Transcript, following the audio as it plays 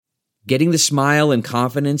Getting the smile and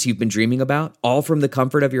confidence you've been dreaming about, all from the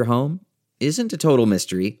comfort of your home, isn't a total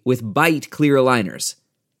mystery with Byte clear aligners.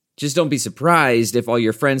 Just don't be surprised if all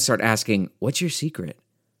your friends start asking, "What's your secret?"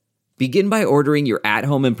 Begin by ordering your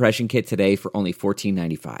at-home impression kit today for only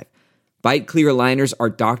 $14.95. Byte clear aligners are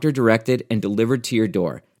doctor-directed and delivered to your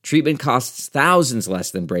door. Treatment costs thousands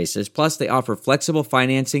less than braces, plus they offer flexible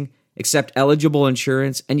financing, accept eligible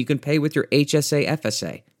insurance, and you can pay with your HSA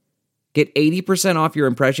FSA. Get 80% off your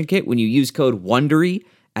impression kit when you use code WONDERY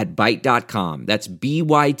at Byte.com. That's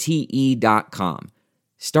BYTE.com.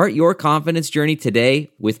 Start your confidence journey today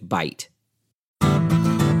with Byte. Welcome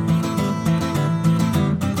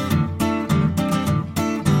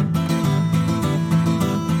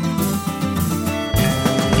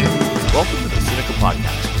to the Sinica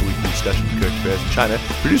Podcast, a weekly discussion of current affairs in China,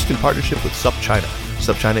 produced in partnership with SupChina.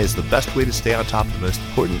 SupChina is the best way to stay on top of the most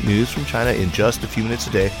important news from China in just a few minutes a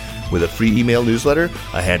day, with a free email newsletter,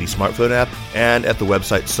 a handy smartphone app, and at the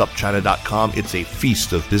website supchina.com. It's a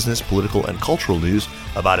feast of business, political, and cultural news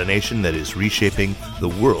about a nation that is reshaping the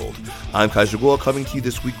world. I'm Kaiser Kuo, coming to you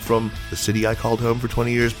this week from the city I called home for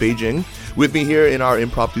 20 years, Beijing. With me here in our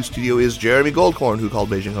impromptu studio is Jeremy Goldkorn, who called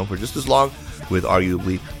Beijing home for just as long, with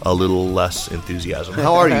arguably a little less enthusiasm.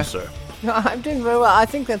 How are you, sir? No, I'm doing very well. I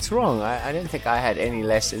think that's wrong. I don't think I had any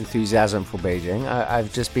less enthusiasm for Beijing.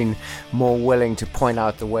 I've just been more willing to point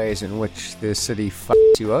out the ways in which the city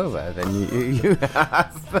f***s you over than you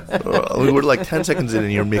have. We're like 10 seconds in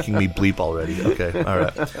and you're making me bleep already. Okay, all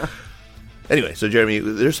right. Anyway, so Jeremy,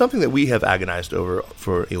 there's something that we have agonized over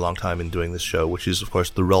for a long time in doing this show, which is, of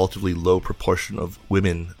course, the relatively low proportion of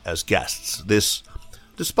women as guests. This,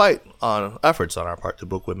 despite efforts on our part to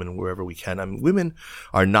book women wherever we can. I mean, women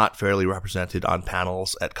are not fairly represented on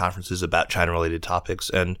panels at conferences about China-related topics,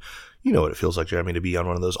 and you know what it feels like, Jeremy, to be on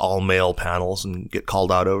one of those all-male panels and get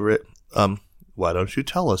called out over it. Why don't you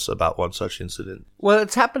tell us about one such incident? Well,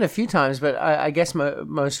 it's happened a few times, but I guess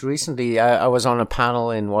most recently I was on a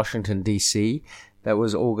panel in Washington, D.C., that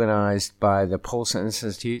was organized by the Paulson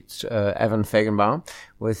Institute, Evan Feigenbaum,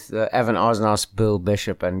 with Evan Osnos, Bill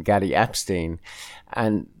Bishop, and Gadi Epstein.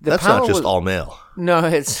 And that's not just all male. No,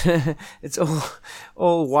 it's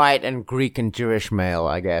all white and Greek and Jewish male,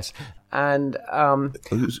 I guess. And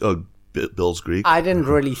Bill's Greek. I didn't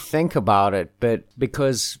really think about it, but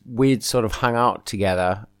because we'd sort of hung out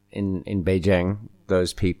together in Beijing,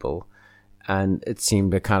 those people, and it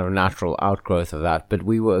seemed a kind of natural outgrowth of that. But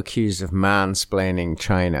we were accused of mansplaining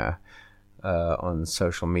China on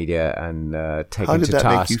social media and taken to task. How did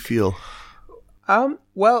that make you feel?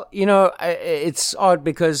 Well, you know, it's odd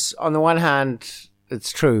because on the one hand,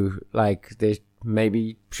 it's true, like there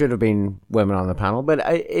maybe should have been women on the panel, but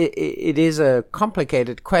it is a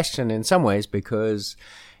complicated question in some ways because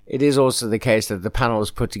it is also the case that the panel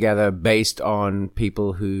was put together based on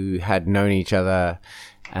people who had known each other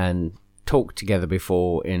and talked together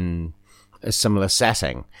before in a similar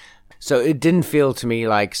setting. So it didn't feel to me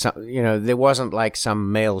like there wasn't like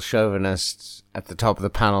some male chauvinist at the top of the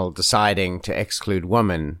panel deciding to exclude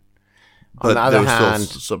women. On the other hand,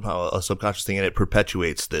 still somehow a subconscious thing, and it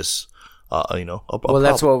perpetuates this. Well,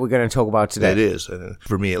 that's what we're going to talk about today. It is, and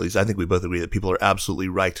for me at least, I think we both agree that people are absolutely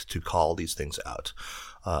right to call these things out.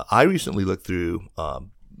 I recently looked through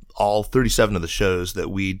all 37 of the shows that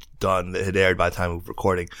we'd done that had aired by the time of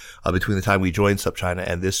recording, between the time we joined SupChina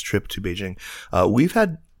and this trip to Beijing. We've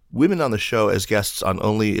had women on the show as guests on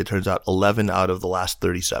only, it turns out, 11 out of the last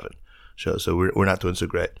 37 shows. So we're not doing so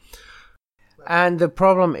great. And the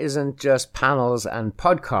problem isn't just panels and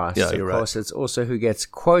podcasts. Yeah, you're of course, right. It's also who gets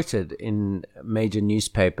quoted in major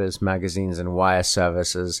newspapers, magazines, and wire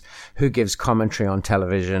services, who gives commentary on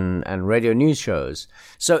television and radio news shows.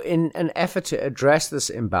 So in an effort to address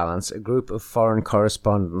this imbalance, a group of foreign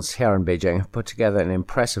correspondents here in Beijing have put together an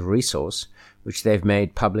impressive resource, which they've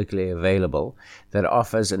made publicly available, that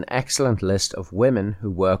offers an excellent list of women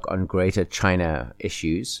who work on Greater China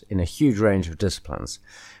issues in a huge range of disciplines.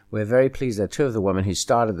 We're very pleased that two of the women who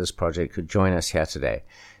started this project could join us here today.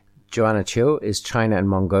 Joanna Chiu is China and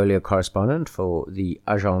Mongolia correspondent for the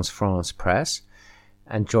Agence France Presse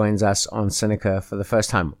and joins us on Sinica for the first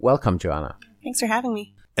time. Welcome, Joanna. Thanks for having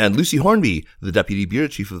me. And Lucy Hornby, the Deputy Bureau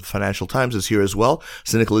Chief of the Financial Times, is here as well.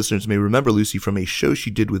 Sinica listeners may remember Lucy from a show she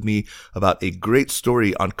did with me about a great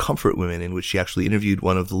story on comfort women, in which she actually interviewed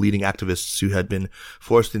one of the leading activists who had been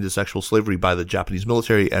forced into sexual slavery by the Japanese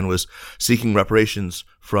military and was seeking reparations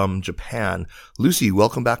from Japan. Lucy,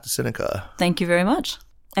 welcome back to Sinica. Thank you very much.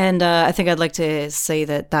 And I think I'd like to say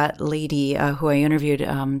that lady who I interviewed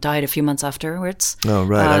died a few months afterwards. Oh,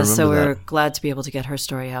 right. I remember so we're that. glad to be able to get her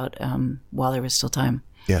story out while there was still time.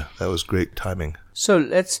 Yeah, that was great timing. So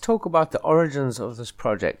let's talk about the origins of this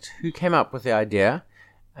project. Who came up with the idea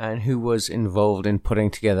and who was involved in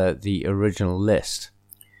putting together the original list?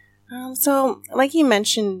 So, like you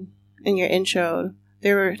mentioned in your intro,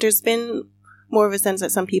 there's been more of a sense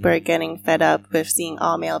that some people are getting fed up with seeing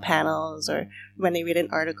all male panels, or when they read an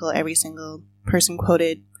article, every single person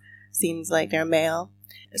quoted seems like they're male.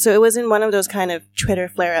 So it was in one of those kind of Twitter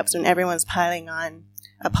flare-ups when everyone's piling on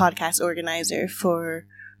a podcast organizer for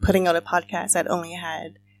putting out a podcast that only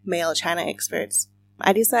had male China experts.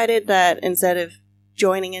 I decided that instead of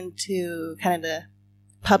joining into kind of the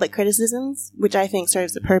public criticisms, which I think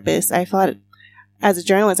serves the purpose, I thought as a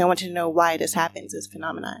journalist I wanted to know why this happens, this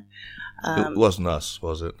phenomenon. It wasn't us,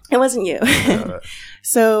 was it? It wasn't you. Right.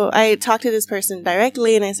 So I talked to this person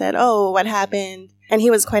directly and I said, oh, what happened? And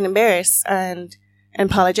he was quite embarrassed and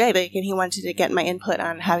apologetic, and he wanted to get my input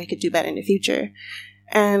on how he could do better in the future.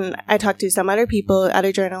 And I talked to some other people,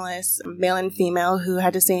 other journalists, male and female, who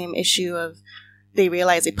had the same issue of they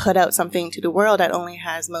realized they put out something to the world that only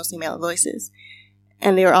has mostly male voices.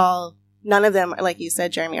 And they were all, none of them, like you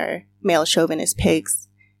said, Jeremy, are male chauvinist pigs.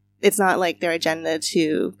 It's not like their agenda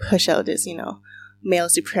to push out this, male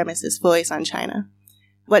supremacist voice on China.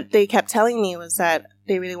 What they kept telling me was that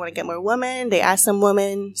they really want to get more women. They asked some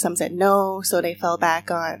women, some said no, so they fell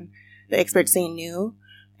back on the experts saying no.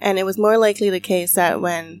 And it was more likely the case that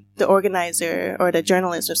when the organizer or the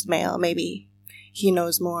journalist was male, maybe he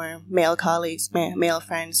knows more male colleagues, male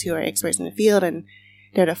friends who are experts in the field, and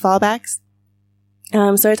they're the fallbacks.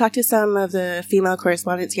 So I talked to some of the female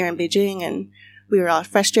correspondents here in Beijing, and we were all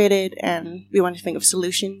frustrated, and we wanted to think of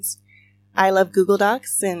solutions. I love Google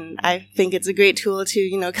Docs, and I think it's a great tool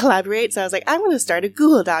to, collaborate. So I was like, I'm going to start a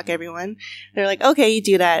Google Doc, everyone. They're like, okay, you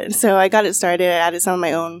do that. And so I got it started. I added some of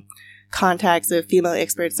my own contacts of female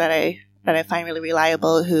experts that I find really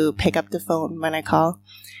reliable, who pick up the phone when I call.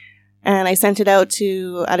 And I sent it out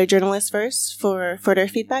to other journalists first for their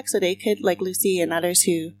feedback, so they could, like Lucy and others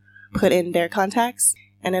who put in their contacts.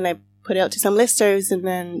 And then I put it out to some listservs, and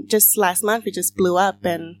then just last month it just blew up,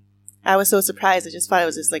 and I was so surprised. I just thought it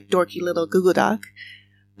was this dorky little Google Doc.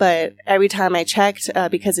 But every time I checked,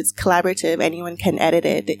 because it's collaborative, anyone can edit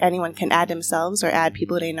it, anyone can add themselves or add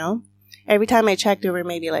people they know. Every time I checked, there were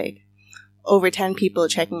maybe over 10 people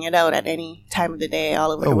checking it out at any time of the day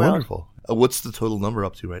all over the world. Oh, wonderful. What's the total number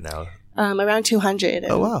up to right now? Around 200.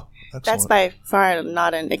 Oh, wow. Excellent. That's by far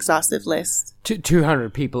not an exhaustive list.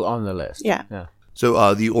 200 people on the list. Yeah.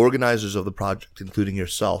 So the organizers of the project, including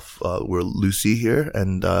yourself, were Lucy here,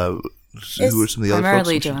 and who are some of the other folks?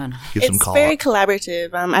 Primarily Joanna. It's very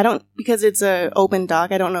collaborative. Because it's an open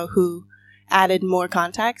doc, I don't know who added more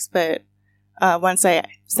contacts, but once I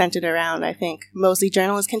sent it around, I think mostly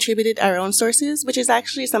journalists contributed our own sources, which is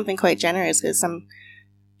actually something quite generous, because some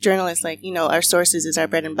journalists, our sources is our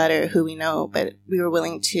bread and butter, who we know, but we were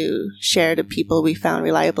willing to share the people we found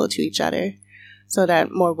reliable to each other so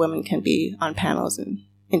that more women can be on panels and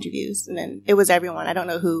interviews. And then it was everyone. I don't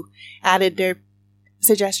know who added their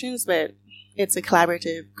suggestions, but it's a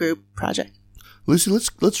collaborative group project. Lucy,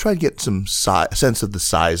 let's try and get some sense of the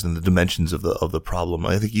size and the dimensions of the problem.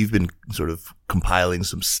 I think you've been sort of compiling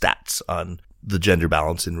some stats on the gender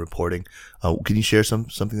balance in reporting. Can you share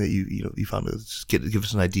something that you found? Just give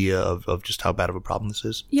us an idea of just how bad of a problem this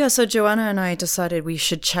is. Yeah, so Joanna and I decided we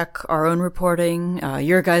should check our own reporting,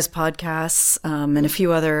 your guys' podcasts, and a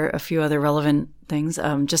few other relevant things,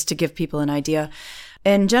 just to give people an idea.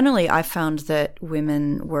 And generally, I found that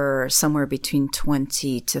women were somewhere between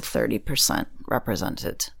 20 to 30%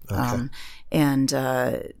 represented. Okay.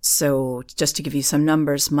 So just to give you some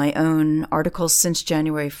numbers, my own articles since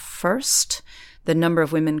January 1st, the number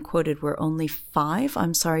of women quoted were only 5,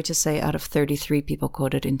 I'm sorry to say, out of 33 people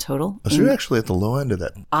quoted in total. So you're actually at the low end of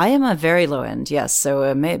that. I am a very low end, yes. So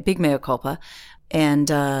a big mea culpa. And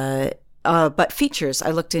but features,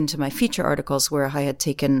 I looked into my feature articles where I had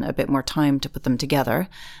taken a bit more time to put them together.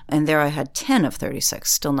 And there I had 10 of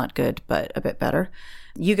 36. Still not good, but a bit better.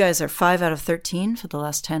 You guys are 5 out of 13 for the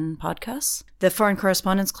last 10 podcasts. The Foreign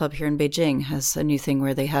Correspondents Club here in Beijing has a new thing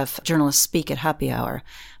where they have journalists speak at happy hour.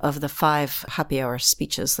 Of the 5 happy hour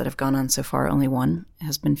speeches that have gone on so far, only 1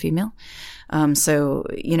 has been female. So,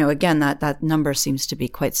 again, that number seems to be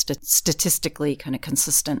quite statistically kind of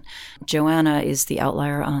consistent. Joanna is the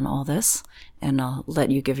outlier on all this, and I'll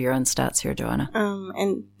let you give your own stats here, Joanna.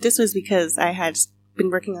 And this was because I had been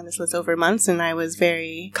working on this list over months, and I was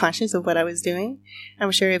very conscious of what I was doing.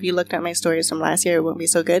 I'm sure if you looked at my stories from last year, it wouldn't be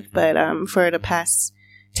so good, but for the past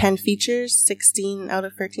 10 features, 16 out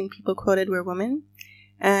of 13 people quoted were women.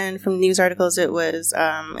 And from news articles, it was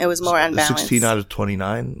more unbalanced. 16 out of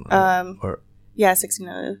 29? Yeah, 16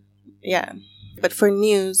 out of, yeah. But for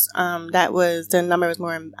news, the number was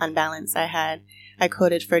more unbalanced. I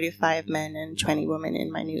quoted 35 men and 20 women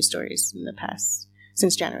in my news stories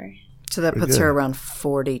since January. So that puts her around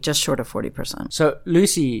 40, just short of 40%. So,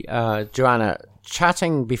 Lucy, Joanna,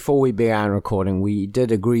 chatting before we began recording, we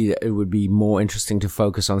did agree that it would be more interesting to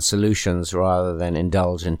focus on solutions rather than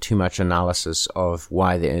indulge in too much analysis of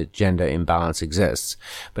why the gender imbalance exists.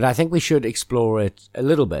 But I think we should explore it a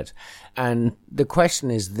little bit. And the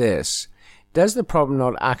question is this: does the problem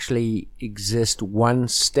not actually exist one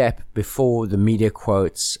step before the media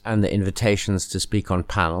quotes and the invitations to speak on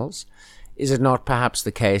panels? Is it not perhaps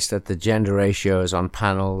the case that the gender ratios on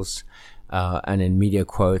panels and in media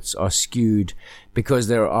quotes are skewed because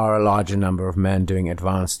there are a larger number of men doing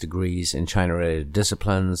advanced degrees in China-related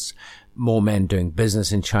disciplines, more men doing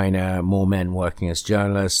business in China, more men working as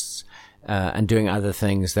journalists, and doing other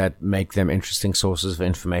things that make them interesting sources of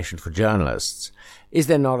information for journalists? Is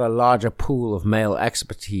there not a larger pool of male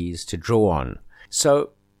expertise to draw on?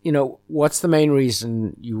 So, what's the main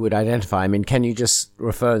reason you would identify? I mean, can you just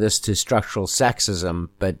refer this to structural sexism,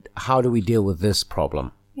 but how do we deal with this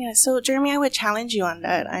problem? Yeah, so Jeremy, I would challenge you on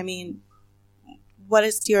that. I mean, what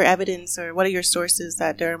is your evidence or what are your sources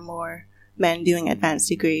that there are more men doing advanced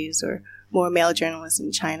degrees or more male journalists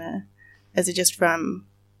in China? Is it just from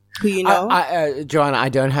who you know? Joanna, I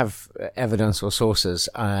don't have evidence or sources.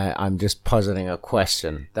 I'm just positing a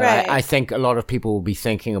question that right. I think a lot of people will be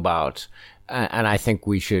thinking about, and I think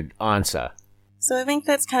we should answer. So I think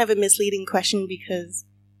that's kind of a misleading question because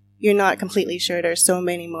you're not completely sure there's so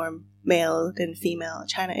many more male than female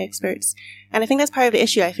China experts. And I think that's part of the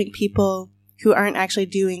issue. I think people who aren't actually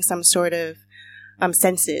doing some sort of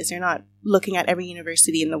census, they're not looking at every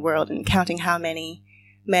university in the world and counting how many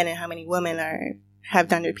men and how many women have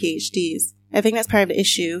done their PhDs. I think that's part of the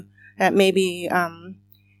issue, that maybe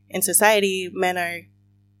in society, men are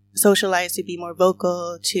socialized to be more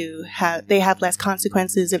vocal, they have less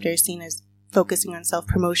consequences if they're seen as focusing on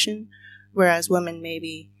self-promotion, whereas women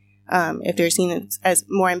maybe, if they're seen as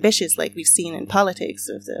more ambitious, like we've seen in politics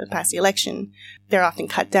of the past election, they're often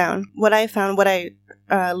cut down. What I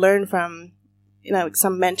learned from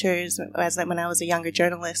some mentors when I was a younger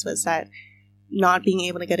journalist was that not being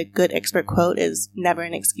able to get a good expert quote is never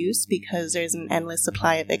an excuse because there's an endless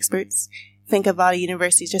supply of experts. Think of all the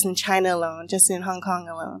universities just in China alone, just in Hong Kong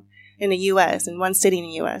alone, in the U.S., in one city in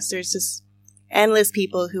the U.S. There's just endless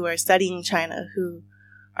people who are studying China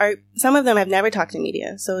some of them have never talked to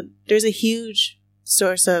media. So there's a huge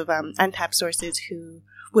source of untapped sources who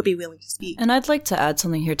would be willing to speak. And I'd like to add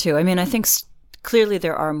something here too. I mean, I think clearly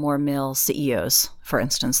there are more male CEOs, for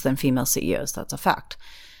instance, than female CEOs. That's a fact.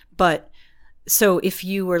 But so if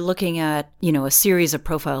you were looking at, a series of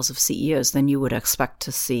profiles of CEOs, then you would expect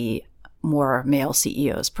to see more male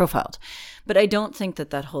CEOs profiled. But I don't think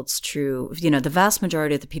that holds true. The vast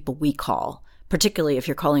majority of the people we call, particularly if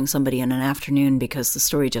you're calling somebody in an afternoon because the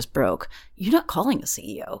story just broke, you're not calling a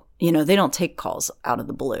CEO. They don't take calls out of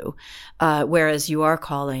the blue. Whereas you are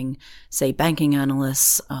calling, say, banking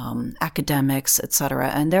analysts, academics, et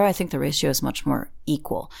cetera. And there, I think the ratio is much more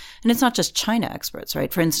equal. And it's not just China experts,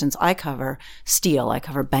 right? For instance, I cover steel, I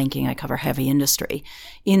cover banking, I cover heavy industry.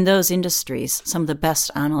 In those industries, some of the best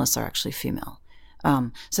analysts are actually female.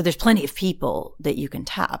 So there's plenty of people that you can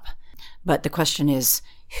tap. But the question is,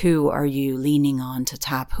 who are you leaning on to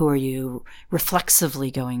tap? Who are you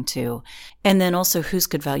reflexively going to? And then also, who's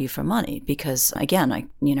good value for money? Because again,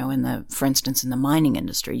 for instance, in the mining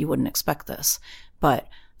industry, you wouldn't expect this, but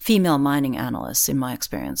female mining analysts, in my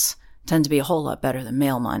experience, tend to be a whole lot better than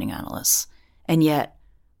male mining analysts. And yet,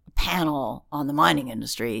 a panel on the mining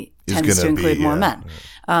industry tends to include more men.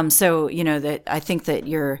 So, that I think that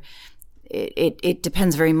it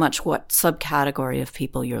depends very much what subcategory of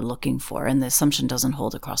people you're looking for, and the assumption doesn't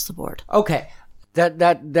hold across the board. Okay.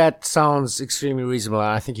 That sounds extremely reasonable.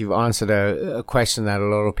 I think you've answered a question that a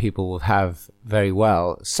lot of people will have very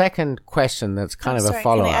well. Second question that's kind of a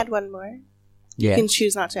follow-up. Can I add one more? Yeah. You can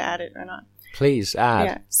choose not to add it or not. Please add.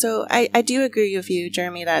 Yeah. So I do agree with you,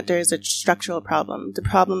 Jeremy, that there's a structural problem. The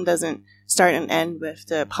problem doesn't start and end with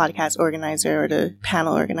the podcast organizer or the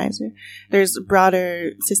panel organizer. There's a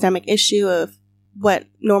broader systemic issue of what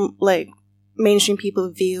mainstream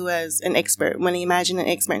people view as an expert. When they imagine an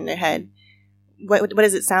expert in their head, what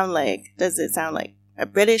does it sound like? Does it sound like a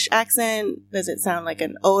British accent? Does it sound like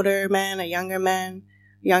an older man, a younger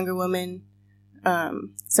woman,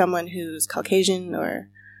 someone who's Caucasian or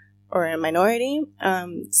a minority?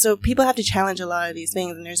 So people have to challenge a lot of these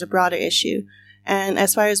things, and there's a broader issue. And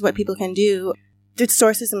as far as what people can do, the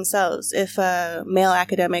sources themselves. If a male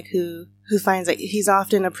academic who finds that he's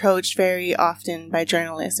often approached very often by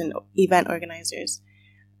journalists and event organizers,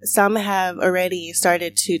 some have already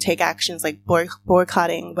started to take actions like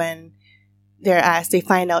boycotting when they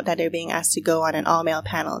find out that they're being asked to go on an all-male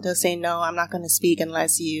panel. They'll say, no, I'm not going to speak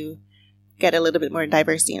unless you get a little bit more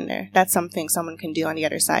diversity in there. That's something someone can do on the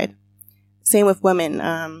other side. Same with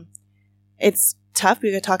women. It's tough.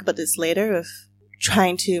 We could talk about this later of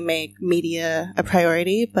trying to make media a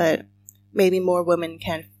priority, but maybe more women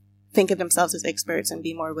can think of themselves as experts and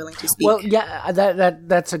be more willing to speak. Well, yeah,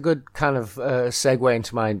 that's a good kind of segue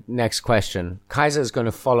into my next question. Kaiser is going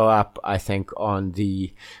to follow up, I think, on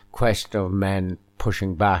the question of men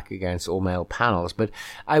pushing back against all-male panels. But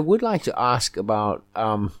I would like to ask about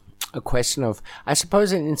a question of, I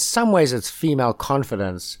suppose in some ways it's female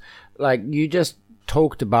confidence. Like you just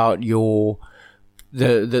talked about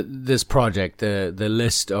this project, the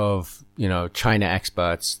list of, China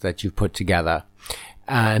experts that you've put together.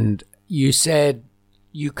 And you said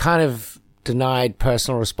you kind of denied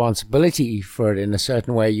personal responsibility for it in a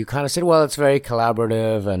certain way. You kind of said, well, it's very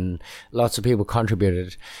collaborative and lots of people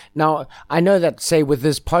contributed. Now, I know that, say, with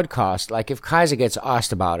this podcast, like if Kaiser gets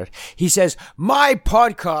asked about it, he says, my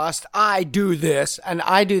podcast, I do this, and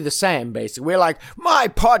I do the same, basically. We're like, my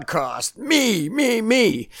podcast,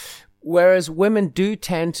 me. Whereas women do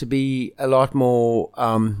tend to be a lot more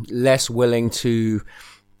less willing to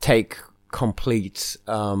take complete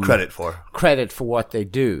credit for what they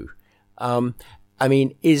do. I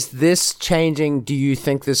mean, is this changing? Do you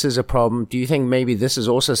think this is a problem? Do you think maybe this is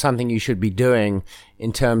also something you should be doing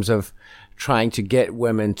in terms of trying to get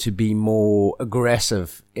women to be more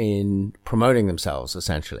aggressive in promoting themselves,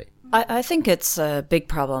 essentially? I think it's a big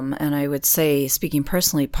problem, and I would say, speaking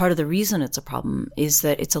personally, part of the reason it's a problem is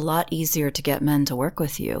that it's a lot easier to get men to work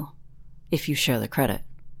with you if you share the credit,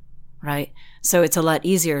 right? So it's a lot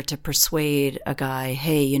easier to persuade a guy,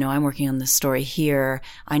 hey, I'm working on this story here.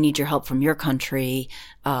 I need your help from your country.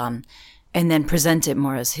 And then present it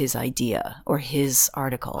more as his idea or his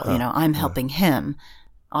article. I'm helping him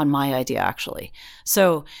on my idea, actually.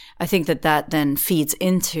 So I think that then feeds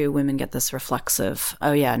into women get this reflexive,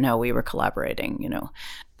 oh yeah, no, we were collaborating,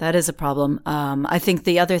 That is a problem. I think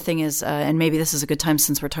the other thing is, and maybe this is a good time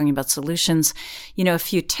since we're talking about solutions, a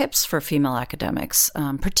few tips for female academics,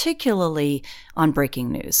 particularly on breaking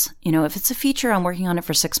news. If it's a feature, I'm working on it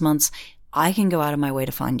for 6 months, I can go out of my way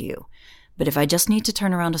to find you. But if I just need to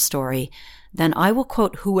turn around a story, then I will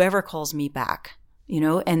quote whoever calls me back.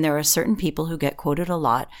 And there are certain people who get quoted a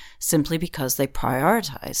lot simply because they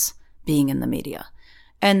prioritize being in the media.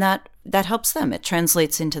 And that helps them. It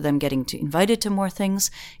translates into them getting invited to more things.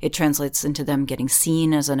 It translates into them getting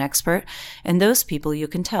seen as an expert. And those people, you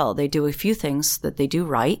can tell, they do a few things that they do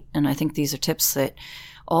right. And I think these are tips that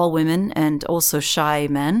all women and also shy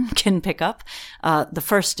men can pick up. The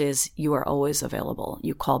first is you are always available.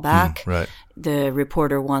 You call back. Right. The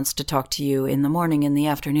reporter wants to talk to you in the morning, in the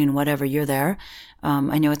afternoon, whatever, you're there.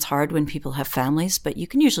 I know it's hard when people have families, but you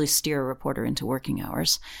can usually steer a reporter into working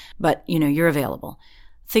hours. But, you're available.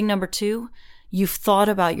 Thing number 2, you've thought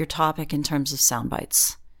about your topic in terms of sound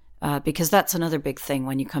bites, because that's another big thing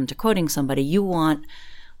when you come to quoting somebody. You want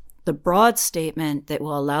the broad statement that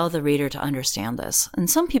will allow the reader to understand this. And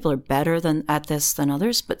some people are better at this than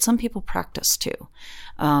others, but some people practice too.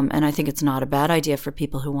 And I think it's not a bad idea for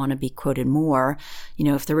people who want to be quoted more.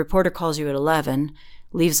 If the reporter calls you at 11,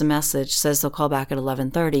 leaves a message, says they'll call back at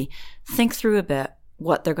 11:30, think through a bit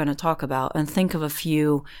what they're going to talk about and think of a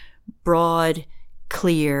few broad,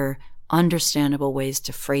 clear, understandable ways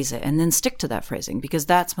to phrase it, and then stick to that phrasing, because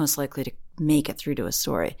that's most likely to make it through to a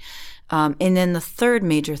story. And then the third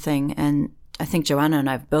major thing, and I think Joanna and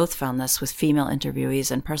I have both found this with female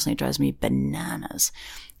interviewees, and personally it drives me bananas,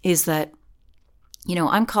 is that,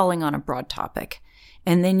 I'm calling on a broad topic,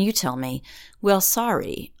 and then you tell me, well,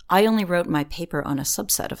 sorry, I only wrote my paper on a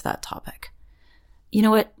subset of that topic. You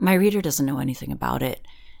know what? My reader doesn't know anything about it.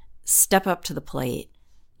 Step up to the plate.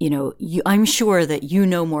 I'm sure that you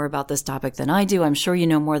know more about this topic than I do. I'm sure you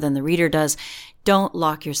know more than the reader does. Don't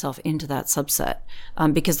lock yourself into that subset,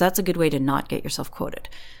 because that's a good way to not get yourself quoted.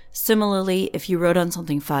 Similarly, if you wrote on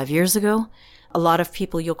something 5 years ago, a lot of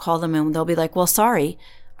people, you'll call them and they'll be like, well, sorry,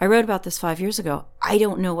 I wrote about this 5 years ago. I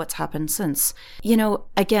don't know what's happened since.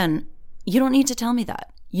 Again, you don't need to tell me that.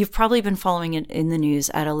 You've probably been following it in the news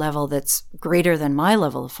at a level that's greater than my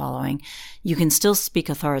level of following. You can still speak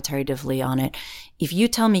authoritatively on it. If you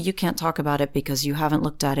tell me you can't talk about it because you haven't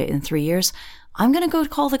looked at it in 3 years, I'm going to go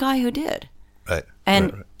call the guy who did. Right.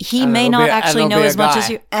 And he may not actually know as much as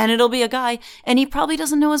you, and it'll be a guy, and he probably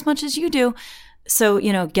doesn't know as much as you do. So,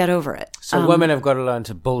 get over it. So women have got to learn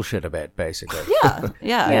to bullshit a bit, basically.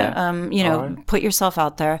 Yeah. Put yourself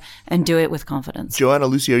out there and do it with confidence. Joanna,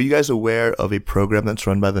 Lucy, are you guys aware of a program that's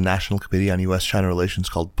run by the National Committee on U.S.-China Relations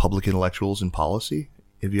called Public Intellectuals in Policy?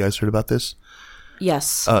 Have you guys heard about this?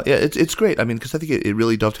 Yes. Yeah, it's great. I mean, because I think it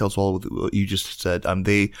really dovetails well with what you just said.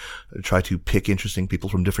 They try to pick interesting people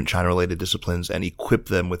from different China-related disciplines and equip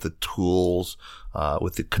them with the tools,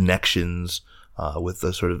 with the connections, with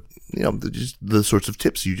the sort of, the sorts of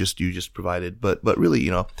tips you just provided, but really,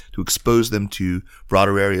 to expose them to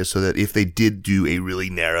broader areas so that if they did do a really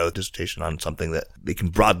narrow dissertation on something, that they can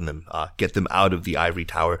broaden them, get them out of the ivory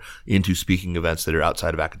tower into speaking events that are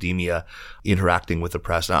outside of academia, interacting with the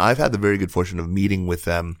press. Now, I've had the very good fortune of meeting with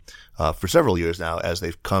them, for several years now as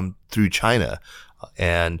they've come through China.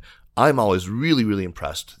 And I'm always really, really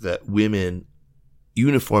impressed that women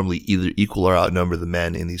uniformly either equal or outnumber the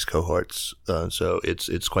men in these cohorts. So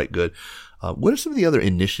it's quite good. What are some of the other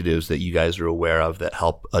initiatives that you guys are aware of that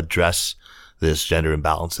help address this gender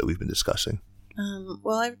imbalance that we've been discussing?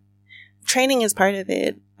 Training is part of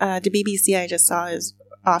it. The BBC I just saw is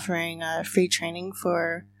offering free training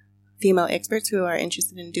for female experts who are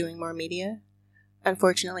interested in doing more media.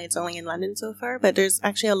 Unfortunately, it's only in London so far, but there's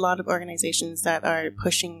actually a lot of organizations that are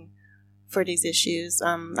pushing for these issues.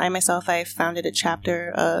 I founded a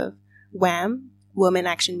chapter of WAM, Women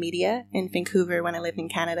Action Media, in Vancouver when I lived in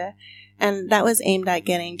Canada. And that was aimed at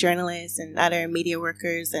getting journalists and other media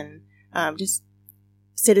workers and just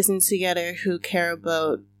citizens together who care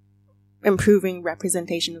about improving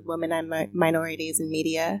representation of women and minorities in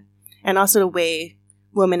media, and also the way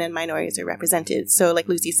women and minorities are represented. So like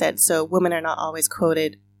Lucy said, so women are not always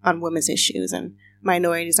quoted on women's issues, and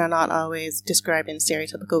minorities are not always described in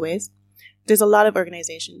stereotypical ways. There's a lot of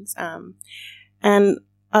organizations. And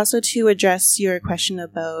also to address your question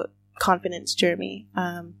about confidence, Jeremy,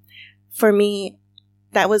 for me,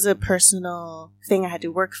 that was a personal thing I had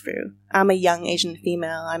to work through. I'm a young Asian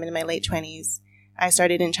female. I'm in my late 20s. I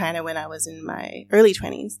started in China when I was in my early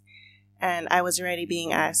 20s. And I was already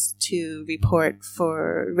being asked to report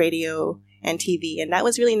for radio and TV. And that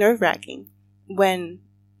was really nerve-wracking when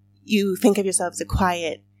you think of yourself as a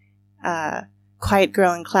quiet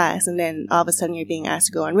girl in class, and then all of a sudden you're being asked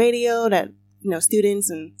to go on radio, that students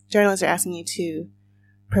and journalists are asking you to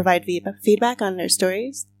provide feedback on their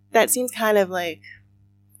stories. That seems kind of like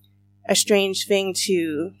a strange thing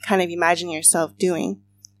to kind of imagine yourself doing.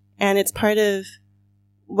 And it's part of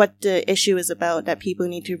what the issue is about, that people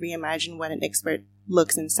need to reimagine what an expert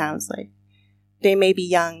looks and sounds like. They may be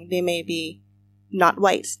young, they may be not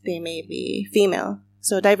white, they may be female.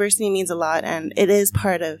 So diversity means a lot, and it is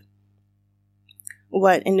part of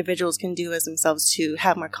what individuals can do as themselves to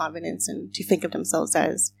have more confidence and to think of themselves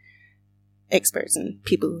as experts and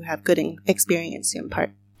people who have good experience to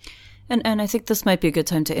impart. And I think this might be a good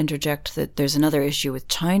time to interject that there's another issue with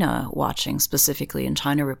China watching, specifically in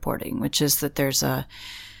China reporting, which is that there's a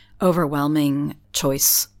overwhelming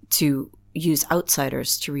choice to use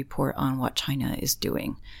outsiders to report on what China is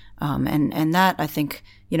doing. And that, I think,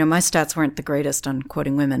 my stats weren't the greatest on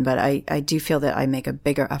quoting women, but I do feel that I make a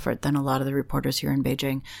bigger effort than a lot of the reporters here in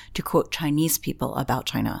Beijing to quote Chinese people about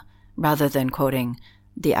China, rather than quoting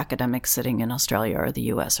the academics sitting in Australia or the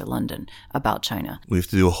US or London about China. We have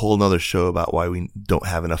to do a whole nother show about why we don't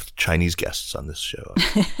have enough Chinese guests on this show.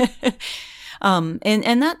 And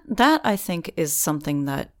that I think is something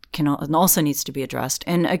that also needs to be addressed.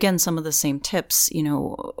 And again, some of the same tips,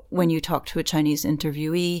 when you talk to a Chinese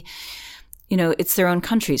interviewee, it's their own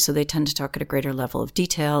country, so they tend to talk at a greater level of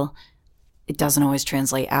detail. It doesn't always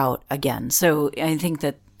translate out again. So I think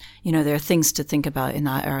that, there are things to think about in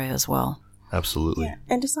that area as well. Absolutely. Yeah.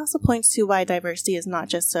 And this also points to why diversity is not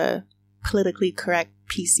just a politically correct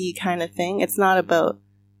PC kind of thing. It's not about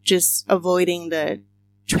just avoiding the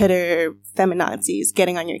Twitter feminazis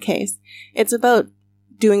getting on your case. It's about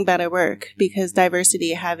doing better work, because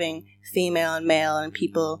diversity, having female and male and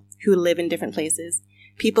people who live in different places,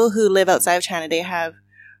 people who live outside of China, they have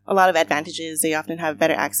a lot of advantages. They often have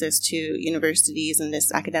better access to universities and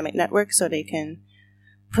this academic network, so they can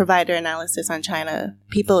provide their analysis on China.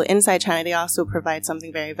 People inside China, they also provide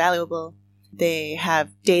something very valuable. They have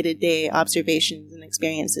day-to-day observations and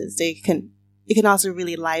experiences. It can also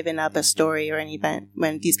really liven up a story or an event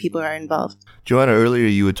when these people are involved. Joanna, earlier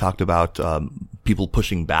you had talked about people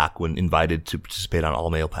pushing back when invited to participate on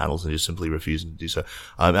all-male panels and just simply refusing to do so.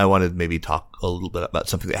 I wanted to maybe talk a little bit about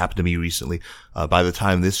something that happened to me recently. By the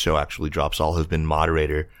time this show actually drops, I'll have been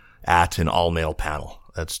moderator at an all-male panel.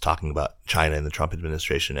 that's talking about China and the Trump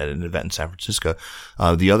administration at an event in San Francisco.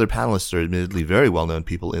 The other panelists are admittedly very well-known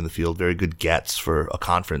people in the field, very good gets for a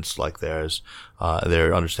conference like theirs.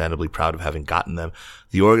 They're understandably proud of having gotten them.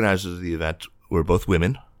 The organizers of the event were both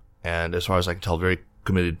women, and as far as I can tell, very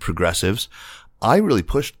committed progressives. I really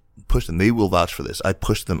pushed them. They will vouch for this. I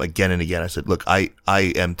pushed them again and again. I said, look, I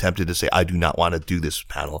am tempted to say I do not want to do this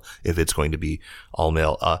panel if it's going to be all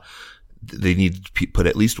male. They need to put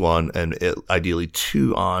at least one and ideally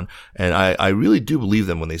two on. And I really do believe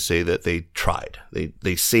them when they say that they tried.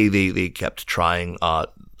 They say they kept trying,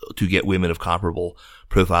 to get women of comparable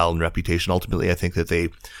profile and reputation. Ultimately, I think that they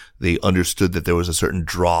understood that there was a certain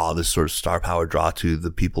draw, this sort of star power draw to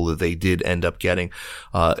the people that they did end up getting.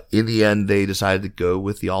 In the end, they decided to go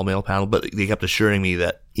with the all male panel, but they kept assuring me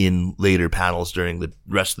that in later panels during the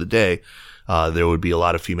rest of the day, there would be a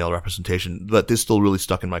lot of female representation, but this still really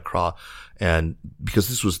stuck in my craw. And because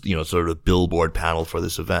this was, sort of a billboard panel for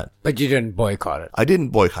this event. But you didn't boycott it. I didn't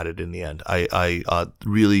boycott it in the end. I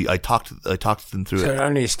talked them through it. So it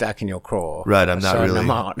only stuck in your craw. Right. I'm not really.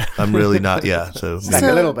 I'm really not. Yeah. So stuck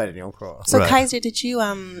a little bit in your craw. So right. Kaiser, did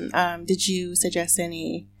you suggest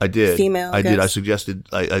any? I did. Female. I guests? did. I suggested.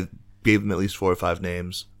 I gave them at least 4 or 5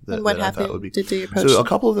 names. And what happened? Would be. Did they approach So them? a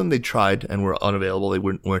couple of them they tried and were unavailable. They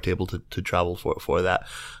weren't able to travel for that.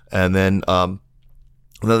 And then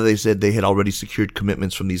another, they said they had already secured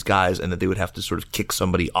commitments from these guys and that they would have to sort of kick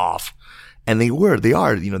somebody off. And they are,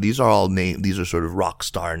 these are all these are sort of rock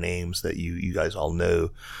star names that you guys all know.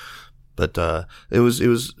 But,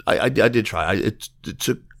 I did try. It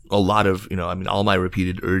took a lot of, all my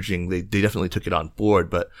repeated urging, they definitely took it on board.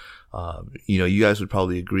 But, you guys would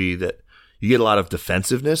probably agree that you get a lot of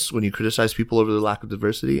defensiveness when you criticize people over the lack of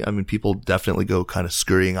diversity. I mean, people definitely go kind of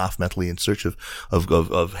scurrying off mentally in search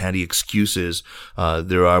of handy excuses.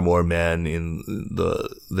 There are more men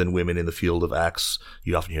than women in the field of X.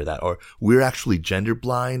 You often hear that. Or we're actually gender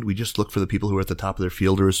blind. We just look for the people who are at the top of their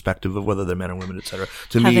field, irrespective of whether they're men or women, etc.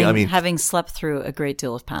 Having slept through a great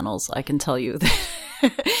deal of panels, I can tell you that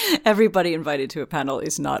everybody invited to a panel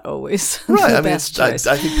is not always right. the best choice.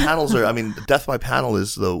 I think panels are. Death by panel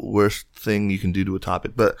is the worst thing you can do to a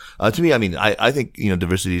topic. But to me, I think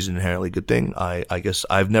diversity is an inherently good thing. I guess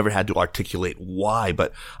I've never had to articulate why,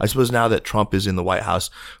 but I suppose now that Trump is in the White House,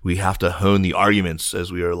 we have to hone the arguments,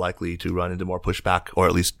 as we are likely to run into more pushback, or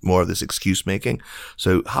at least more of this excuse making.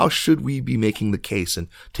 So how should we be making the case and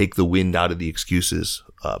take the wind out of the excuses?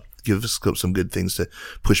 Give us some good things to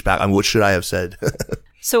push back. What should I have said?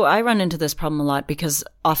 So I run into this problem a lot because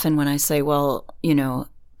often when I say, well,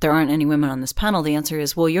 there aren't any women on this panel, the answer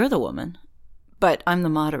is, well, you're the woman, but I'm the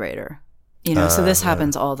moderator. So this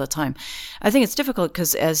happens all the time. I think it's difficult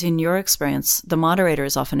because, as in your experience, the moderator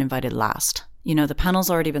is often invited last. The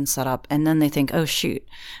panel's already been set up, and then they think, oh, shoot,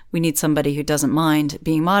 we need somebody who doesn't mind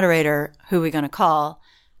being moderator. Who are we going to call?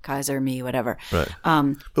 Kaiser, me, whatever. Right.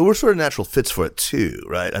 But we're sort of natural fits for it too,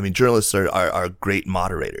 right? Journalists are great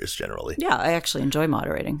moderators generally. Yeah, I actually enjoy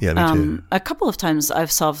moderating. Yeah, me too. A couple of times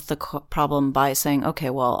I've solved the problem by saying, okay,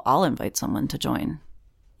 well, I'll invite someone to join,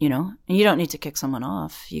 and you don't need to kick someone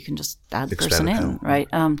off. You can just add the person in, right?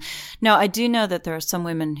 Now, I do know that there are some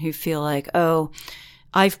women who feel like, oh,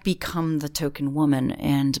 I've become the token woman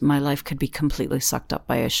and my life could be completely sucked up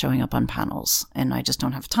by showing up on panels and I just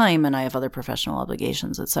don't have time and I have other professional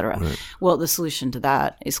obligations, et cetera. Right. Well, the solution to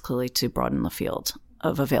that is clearly to broaden the field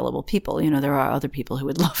of available people. There are other people who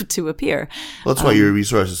would love to appear. Well, that's why your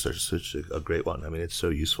resources are such a great one. It's so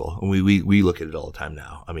useful. And we look at it all the time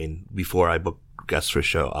now. Before I book guests for a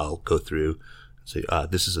show, I'll go through and say,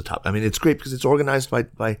 this is a top. It's great because it's organized by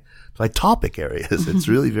topic areas. It's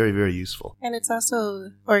really very, very useful. And it's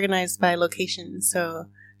also organized by location. So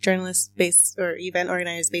journalists based or event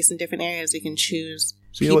organizers based in different areas, you can choose.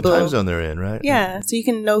 So you know what time zone they're in, right? Yeah. So you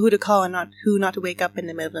can know who to call and who not to wake up in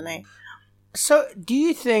the middle of the night. So do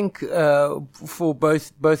you think, for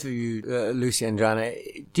both of you, Lucy and Joanna,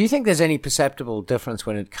 do you think there's any perceptible difference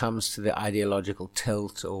when it comes to the ideological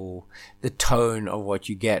tilt or the tone of what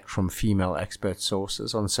you get from female expert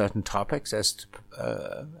sources on certain topics as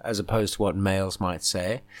opposed to what males might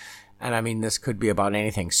say? And this could be about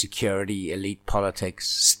anything: security, elite politics,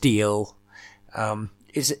 steel.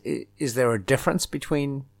 Is there a difference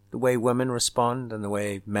between the way women respond and the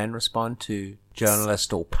way men respond to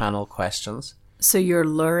journalist or panel questions? So you're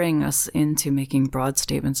luring us into making broad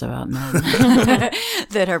statements about men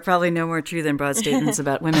that are probably no more true than broad statements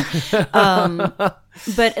about women.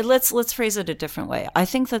 But let's phrase it a different way. I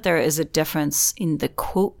think that there is a difference in the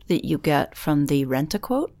quote that you get from the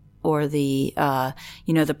rent-a-quote, or the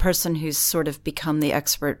the person who's sort of become the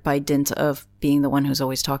expert by dint of being the one who's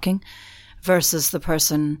always talking, versus the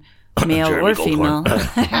person male Jeremy or female,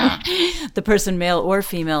 Goldkorn. the person, male or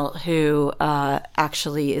female, who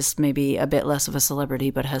actually is maybe a bit less of a celebrity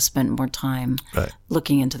but has spent more time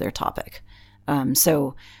looking into their topic.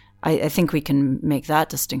 So I think we can make that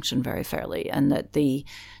distinction very fairly, and that the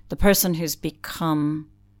person who's become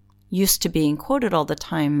used to being quoted all the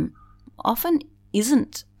time often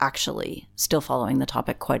isn't actually still following the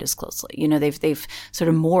topic quite as closely. You know, they've sort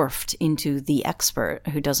of morphed into the expert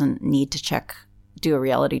who doesn't need to do a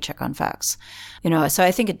reality check on facts. You know, so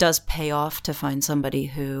I think it does pay off to find somebody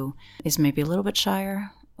who is maybe a little bit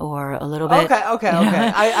shyer or a little bit... Okay.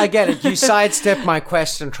 I get it. You sidestepped my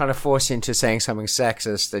question trying to force you into saying something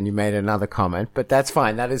sexist, and you made another comment, but that's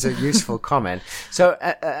fine. That is a useful comment. So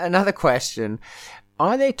another question.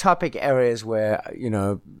 Are there topic areas where,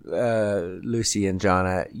 Lucy and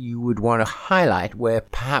Jana, you would want to highlight where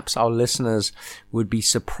perhaps our listeners would be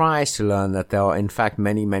surprised to learn that there are, in fact,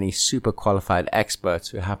 many, many super qualified experts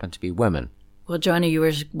who happen to be women? Well, Joanna, you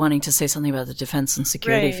were wanting to say something about the defense and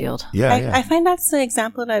security field. Yeah, I find that's the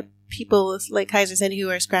example that people, like Kaiser said, who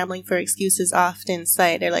are scrambling for excuses often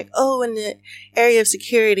cite. They're like, oh, in the area of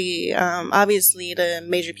security, obviously the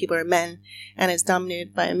major people are men and it's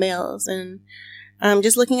dominated by males. And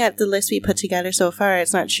just looking at the list we put together so far,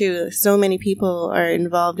 it's not true. So many people are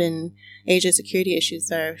involved in Asia security issues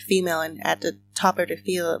that are female and at the top of the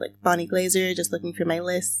field, like Bonnie Glaser, just looking through my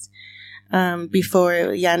list.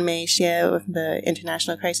 Before Yan Mei Xie of the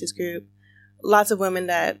International Crisis Group. Lots of women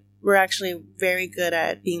that were actually very good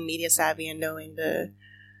at being media savvy and knowing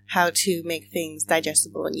how to make things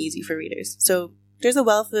digestible and easy for readers. So there's a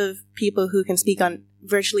wealth of people who can speak on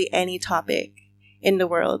virtually any topic in the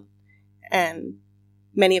world, and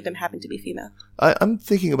many of them happen to be female. I'm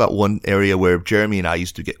thinking about one area where Jeremy and I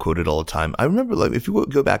used to get quoted all the time. I remember, like, if you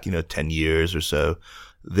go back, 10 years or so,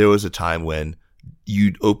 there was a time when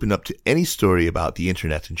you'd open up to any story about the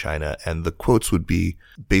internet in China, and the quotes would be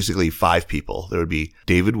basically 5 people. There would be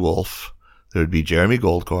David Wolf, there would be Jeremy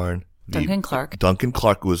Goldkorn, Duncan Clark. Duncan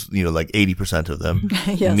Clark was, like 80% of them.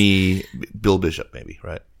 Yes. Me, Bill Bishop, maybe,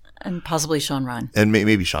 right? And possibly Sean Ryan. And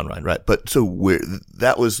maybe Sean Ryan, right? But so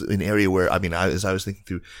that was an area where, as I was thinking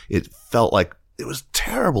through, it felt like it was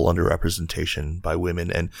terrible underrepresentation by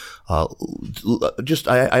women. And I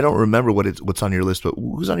don't remember what's on your list, but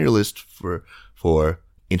who's on your list for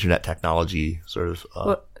internet technology sort of?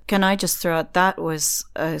 Well, can I just throw out, that was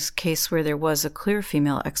a case where there was a clear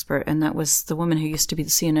female expert, and that was the woman who used to be the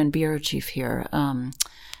CNN bureau chief here.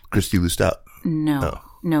 Christy Lustout. No,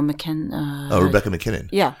 Rebecca McKinnon.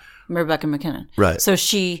 Yeah, Rebecca McKinnon. Right. So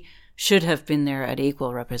she should have been there at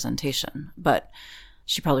equal representation, but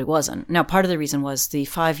she probably wasn't. Now, part of the reason was the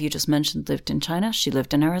 5 you just mentioned lived in China. She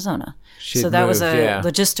lived in Arizona. So that was a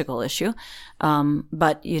logistical issue.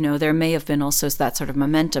 But, there may have been also that sort of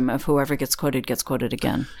momentum of whoever gets quoted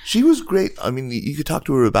again. She was great. I mean, you could talk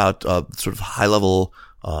to her about sort of high-level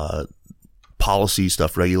policy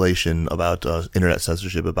stuff, regulation, about internet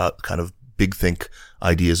censorship, about kind of big think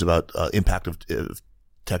ideas about impact of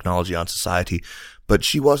technology on society. But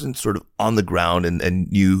she wasn't sort of on the ground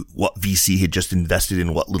and knew what VC had just invested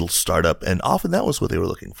in what little startup. And often that was what they were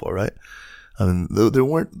looking for, right? I mean, there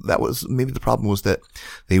weren't, that was maybe the problem, was that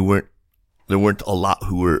there weren't a lot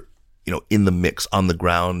who were, in the mix, on the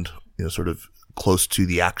ground, sort of close to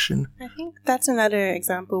the action. I think that's another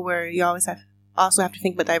example where you also have to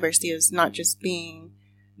think about diversity as not just being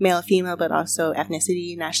male, female, but also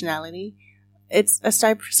ethnicity, nationality. It's a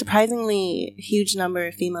surprisingly huge number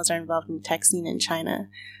of females are involved in the tech scene in China.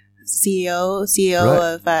 CEO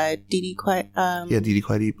right. Of Didi Kuaidi. Didi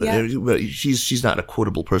Kuaidi. But she's not a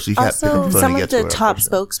quotable person. Also, some of the top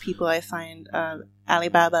spokespeople I find,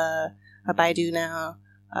 Alibaba, Baidu now,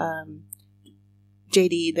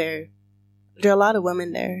 JD, there are a lot of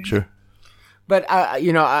women there. Sure. But,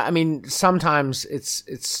 sometimes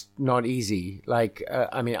it's not easy. Like,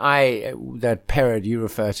 that period you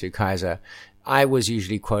refer to, Kaiser, I was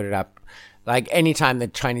usually quoted up. Like, anytime the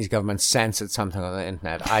Chinese government censored something on the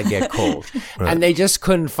internet, I'd get called. Right. And they just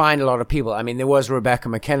couldn't find a lot of people. I mean, there was Rebecca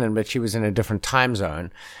McKinnon, but she was in a different time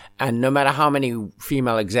zone. And no matter how many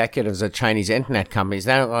female executives at Chinese internet companies,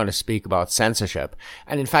 they don't want to speak about censorship.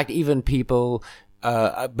 And in fact, even people,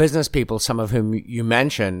 business people, some of whom you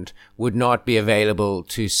mentioned, would not be available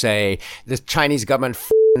to say, the Chinese government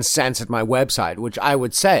censored my website, which I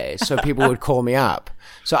would say, so people would call me up.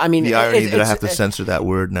 So, I mean, the irony that I have to censor that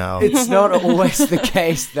word now. It's not always the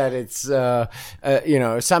case that it's,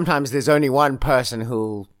 sometimes there's only one person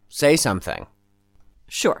who'll say something.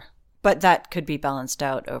 Sure. But that could be balanced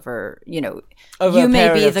out over, Over you a may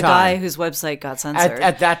period be of the time. guy whose website got censored.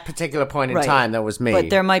 At that particular point in Right. time, that was me. But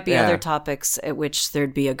there might be Yeah. other topics at which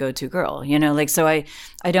there'd be a go-to girl, so I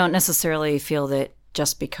don't necessarily feel that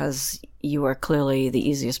just because you are clearly the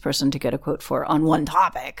easiest person to get a quote for on one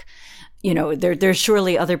topic, there's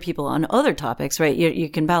surely other people on other topics, right? You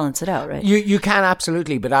can balance it out, right? You can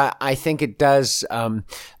absolutely, but I think it does.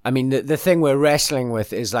 The thing we're wrestling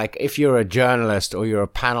with is like if you're a journalist or you're a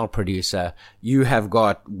panel producer, you have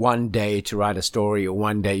got one day to write a story or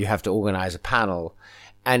one day you have to organize a panel.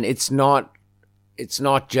 And it's not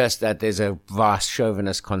just that there's a vast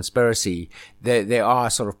chauvinist conspiracy. There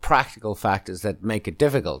are sort of practical factors that make it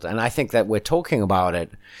difficult. And I think that we're talking about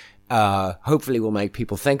it. Hopefully will make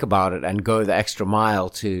people think about it and go the extra mile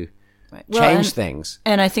to change things.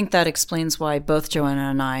 And I think that explains why both Joanna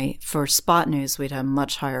and I, for spot news, we'd have a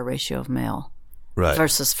much higher ratio of male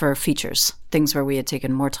versus for features, things where we had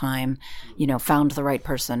taken more time, found the right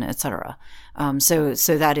person, etc. So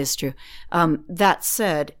that is true. That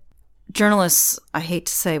said, journalists, I hate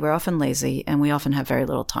to say, we're often lazy and we often have very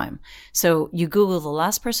little time. So you Google the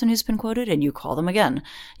last person who's been quoted and you call them again,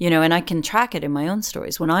 and I can track it in my own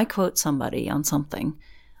stories. When I quote somebody on something,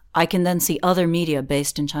 I can then see other media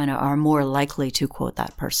based in China are more likely to quote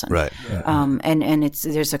that person. Right. And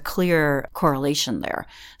there's a clear correlation there.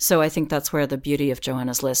 So I think that's where the beauty of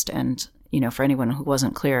Joanna's List and, for anyone who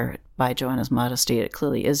wasn't clear by Joanna's modesty, it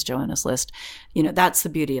clearly is Joanna's List. That's the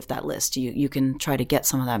beauty of that list. You can try to get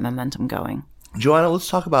some of that momentum going. Joanna, let's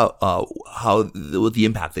talk about with the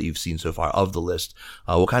impact that you've seen so far of the list.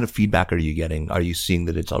 What kind of feedback are you getting? Are you seeing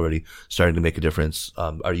that it's already starting to make a difference?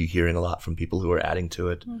 Are you hearing a lot from people who are adding to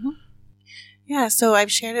it? Mm-hmm. Yeah, so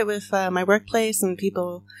I've shared it with my workplace, and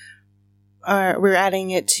we're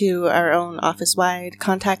adding it to our own office-wide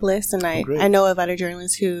contact list. And I know of other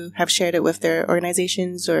journalists who have shared it with their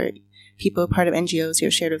organizations, or people part of NGOs who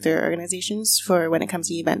have shared with their organizations for when it comes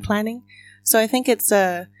to event planning. So I think it's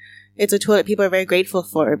a tool that people are very grateful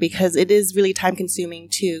for, because it is really time consuming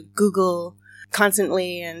to Google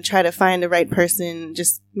constantly and try to find the right person,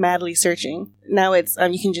 just madly searching. Now it's,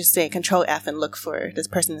 you can just say Control F and look for this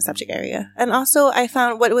person in the subject area. And also I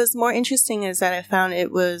found what was more interesting is that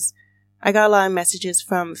I got a lot of messages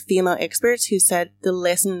from female experts who said the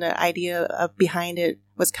list and the idea behind it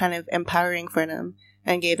was kind of empowering for them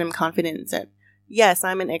and gave them confidence that, yes,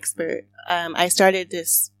 I'm an expert. I started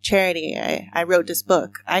this charity. I wrote this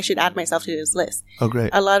book. I should add myself to this list. Oh, great.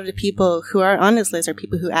 A lot of the people who are on this list are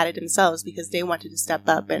people who added themselves because they wanted to step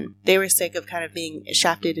up and they were sick of kind of being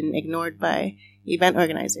shafted and ignored by event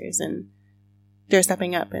organizers, and they're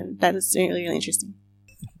stepping up, and that is really, really interesting.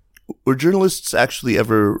 Were journalists actually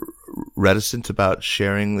ever reticent about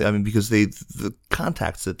sharing? I mean, because the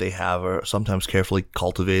contacts that they have are sometimes carefully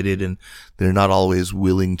cultivated, and they're not always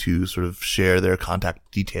willing to sort of share their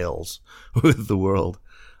contact details with the world.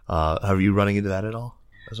 Are you running into that at all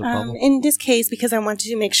as a problem? In this case, because I wanted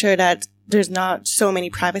to make sure that there's not so many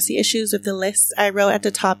privacy issues with the list, I wrote at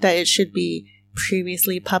the top that it should be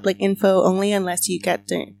previously public info only unless you get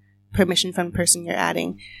the permission from the person you're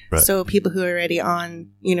adding. Right. So people who are already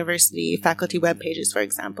on university faculty web pages, for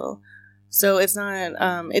example. So it's not,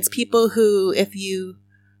 it's people who, if you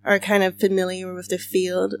are kind of familiar with the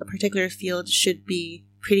field, a particular field should be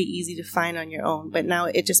pretty easy to find on your own. But now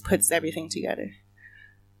it just puts everything together.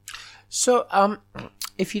 So,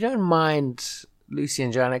 if you don't mind, Lucy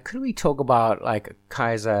and Joanna, could we talk about, like,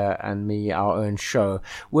 Kaiser and me, our own show?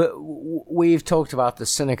 We've talked about the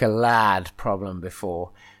cynical lad problem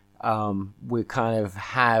before. We kind of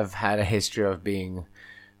have had a history of being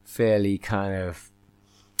fairly kind of,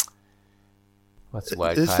 what's the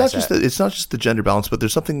word? It's not just the gender balance, but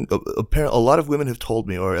there's something apparent. A lot of women have told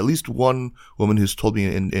me, or at least one woman who's told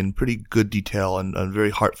me in pretty good detail and a very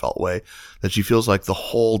heartfelt way, that she feels like the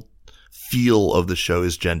whole feel of the show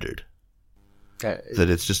is gendered. That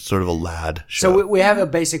it's just sort of a lad show. So we have a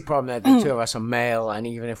basic problem that the two of us are male, and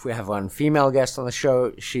even if we have one female guest on the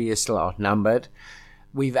show, she is still outnumbered.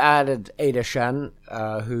 We've added Ada Shen,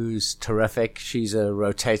 who's terrific. She's a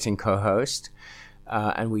rotating co-host,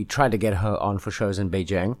 and we tried to get her on for shows in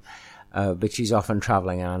Beijing, but she's often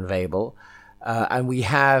traveling and unavailable. And we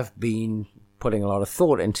have been putting a lot of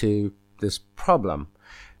thought into this problem.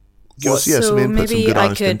 give us some so input, some maybe good, I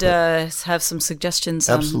honest could input. have some suggestions.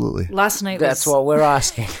 Absolutely. Last night That's was, what we're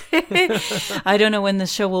asking. I don't know when the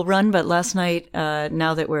show will run, but last night,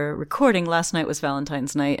 now that we're recording, last night was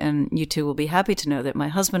Valentine's night, and you two will be happy to know that my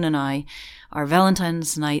husband and I, our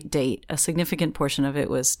Valentine's night date, a significant portion of it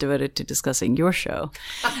was devoted to discussing your show.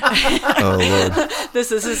 Oh, Lord.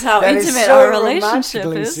 This is how That is intimate so our relationship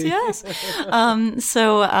romantic, is. Lucy. Yes.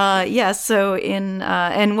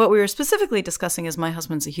 And what we were specifically discussing is my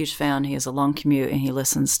husband's a huge fan. He has a long commute and he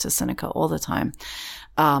listens to Sinica all the time.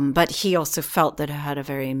 But he also felt that it had a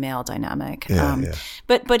very male dynamic. Yeah.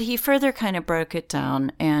 But he further kind of broke it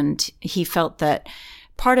down, and he felt that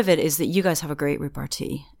part of it is that you guys have a great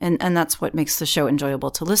repartee, and that's what makes the show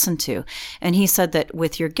enjoyable to listen to. And he said that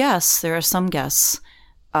with your guests, there are some guests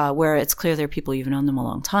where it's clear they're people you've known them a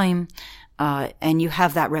long time, and you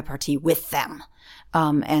have that repartee with them.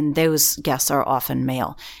 And those guests are often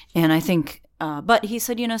male. And I think, but he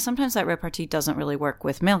said, sometimes that repartee doesn't really work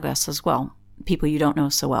with male guests as well, people you don't know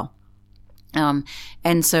so well.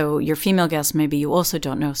 And so your female guests, maybe you also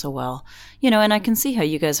don't know so well, and I can see how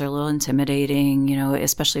you guys are a little intimidating,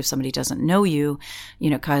 especially if somebody doesn't know you.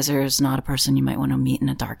 Kaiser is not a person you might want to meet in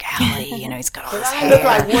a dark alley. He's got all his hair. Look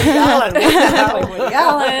like Woody Allen. Woody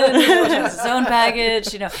Allen, has his own baggage,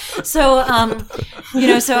 So,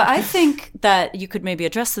 so I think that you could maybe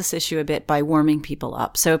address this issue a bit by warming people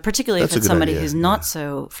up. So particularly That's if a it's good somebody idea, who's not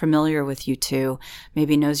so familiar with you two,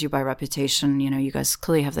 maybe knows you by reputation, you guys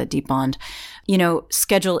clearly have that deep bond.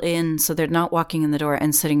 Schedule in so they're not walking in the door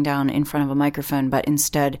and sitting down in front of a microphone, but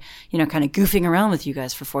instead, kind of goofing around with you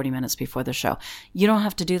guys for 40 minutes before the show. You don't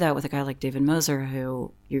have to do that with a guy like David Moser,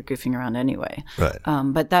 who you're goofing around anyway. Right.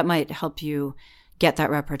 But that might help you get that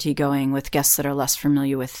repartee going with guests that are less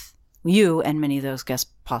familiar with you, and many of those guests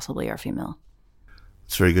possibly are female.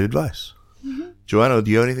 It's very good advice. Mm-hmm. Joanna, do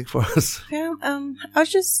you have anything for us? Yeah, I'll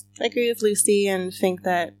just agree with Lucy and think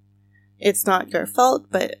that it's not your fault,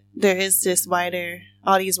 but there is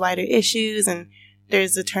all these wider issues, and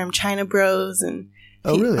there's the term China Bros, and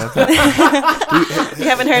Oh, really? you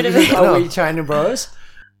haven't heard of it? Are we China Bros?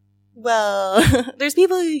 Well, there's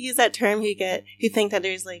people who use that term who think that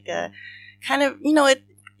there's like a kind of,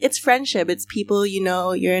 it's friendship. It's people,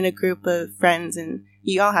 you're in a group of friends and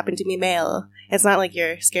you all happen to be male. It's not like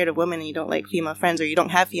you're scared of women and you don't like female friends, or you don't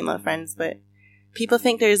have female friends, but people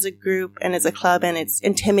think there's a group and it's a club and it's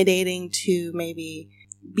intimidating to maybe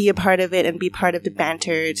be a part of it and be part of the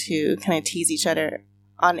banter to kind of tease each other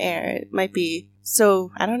on air. It might be,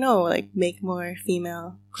 so I don't know, like make more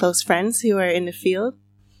female close friends who are in the field.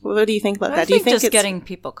 What do you think about that? Do you think just it's getting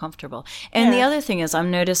people comfortable? And the other thing is, I'm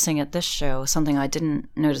noticing at this show something I didn't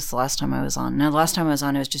notice the last time I was on. Now, the last time I was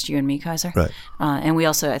on, it was just you and me, Kaiser. Right. And we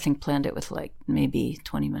also, I think, planned it with like maybe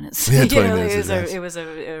 20 minutes. Yeah, 20 minutes. It was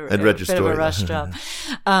a And read your bit of a story. rush job.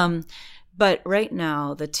 But right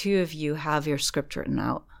now, the two of you have your script written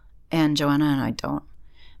out, and Joanna and I don't.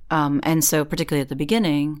 And so, particularly at the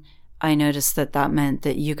beginning, I noticed that meant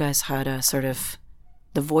that you guys had a sort of,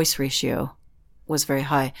 the voice ratio was very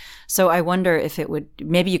high. So I wonder if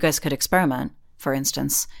maybe you guys could experiment, for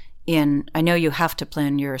instance, I know you have to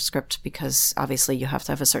plan your script because obviously you have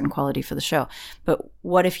to have a certain quality for the show, but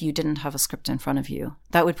what if you didn't have a script in front of you?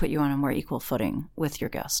 That would put you on a more equal footing with your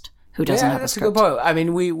guest who doesn't have a that's script. a good point. I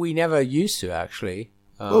mean, we never used to, actually.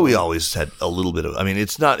 Well, we always had a little bit of. I mean,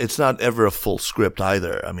 it's not ever a full script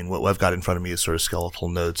either. I mean, what I've got in front of me is sort of skeletal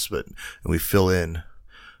notes, and we fill in.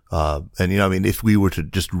 And if we were to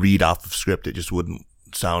just read off of script, it just wouldn't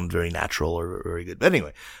sound very natural or very good. But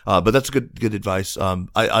anyway, but that's good advice.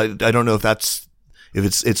 I don't know if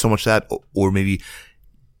it's so much that, or maybe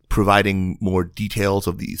providing more details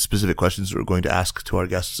of the specific questions we're going to ask to our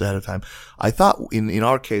guests ahead of time. I thought in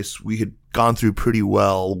our case, we had gone through pretty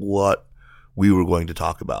well what we were going to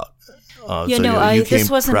talk about. This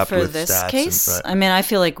wasn't prepped for with this stats case. right. I mean, I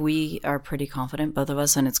feel like we are pretty confident, both of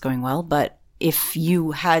us, and it's going well. But if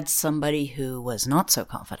you had somebody who was not so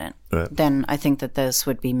confident, then I think that this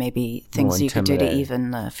would be maybe things More you could do to intimidating.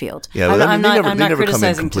 even the field. Yeah, but I'm not they never come in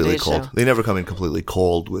criticizing completely today's cold. show. They never come in completely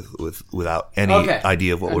cold without any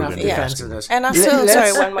idea of what we're Enough going to be defense asking. of this. And also, Let's-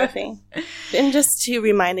 sorry, one more thing. And just to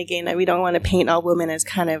remind again that we don't want to paint all women as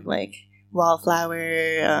kind of like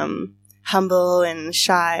wallflower, humble and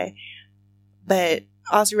shy, but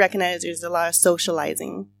also recognize there's a lot of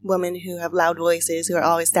socializing. Women who have loud voices, who are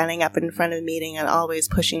always standing up in front of a meeting and always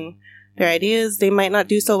pushing their ideas, they might not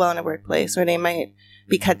do so well in a workplace, or they might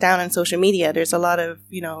be cut down on social media. There's a lot of,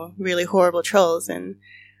 really horrible trolls, and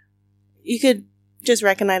you could just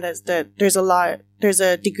recognize that there's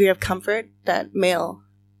a degree of comfort that male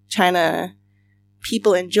China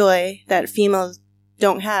people enjoy that females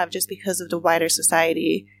don't have, just because of the wider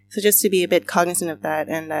society So just to be a bit cognizant of that,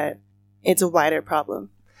 and that it's a wider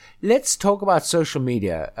problem. Let's talk about social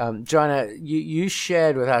media. Joanna, you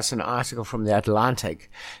shared with us an article from The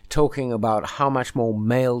Atlantic talking about how much more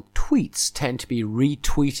male tweets tend to be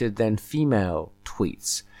retweeted than female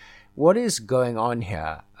tweets. What is going on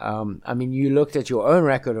here? I mean, you looked at your own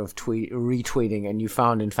record of retweeting and you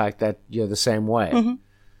found, in fact, that you're the same way. Mm-hmm.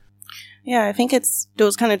 Yeah, I think it's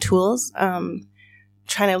those kind of tools,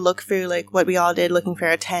 trying to look through like what we all did, looking for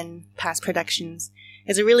our 10 past productions.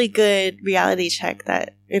 It's a really good reality check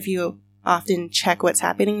that if you often check what's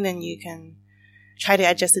happening, then you can try to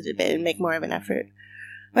adjust it a bit and make more of an effort.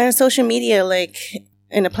 But on social media, like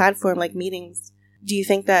in a platform like meetings, do you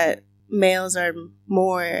think that males are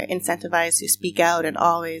more incentivized to speak out and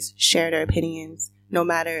always share their opinions, no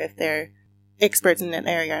matter if they're experts in an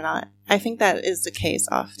area or not? I think that is the case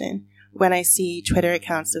often. When I see Twitter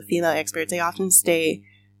accounts of female experts, they often stay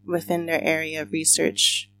within their area of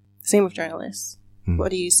research. Same with journalists.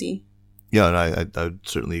 What do you see? Yeah, and I would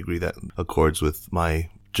certainly agree that accords with my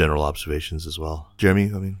general observations as well.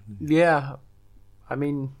 Jeremy, I mean? Yeah. I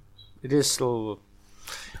mean, it is still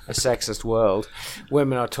a sexist world.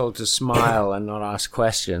 Women are told to smile and not ask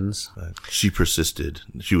questions. She persisted.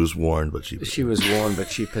 She was warned, but she was warned, but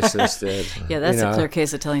she persisted. Yeah, that's a clear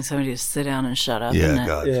case of telling somebody to sit down and shut up, yeah, isn't it?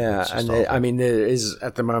 God, yeah, and I mean, there is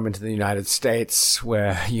at the moment in the United States,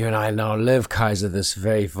 where you and I now live, Kaiser, this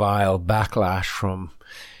very vile backlash from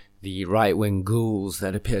the right-wing ghouls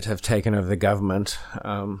that appear to have taken over the government.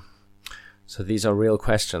 So these are real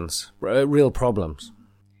questions, real problems.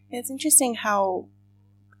 It's interesting how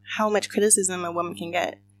much criticism a woman can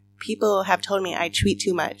get. People have told me I tweet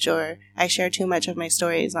too much, or I share too much of my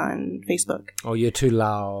stories on Facebook. Or you're too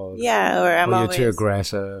loud. Yeah, or you're too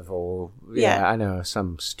aggressive, or yeah, I know,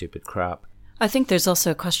 some stupid crap. I think there's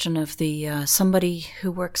also a question of the somebody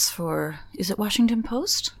who works for, is it Washington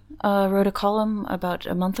Post? Wrote a column about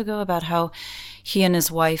a month ago about how he and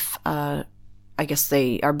his wife, I guess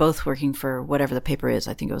they are both working for whatever the paper is.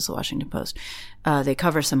 I think it was the Washington Post. They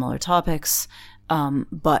cover similar topics.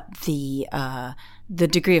 But the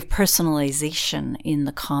degree of personalization in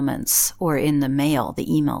the comments or in the mail, the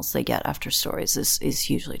emails they get after stories is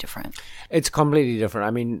hugely different. It's completely different.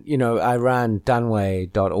 I mean, you know, I ran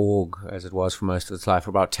Dunway.org, as it was for most of its life, for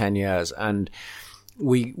about 10 years. And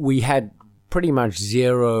we had pretty much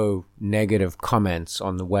zero negative comments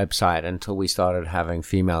on the website until we started having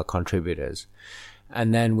female contributors.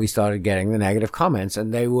 And then we started getting the negative comments,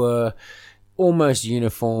 and they were almost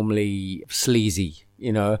uniformly sleazy.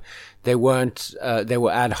 You know, they weren't, they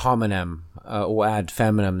were ad hominem or ad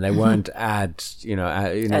femininem. They weren't ad they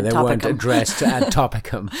weren't addressed to ad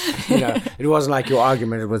topicum. You know, it wasn't like your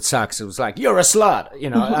argument with sucks. It was like, you're a slut. You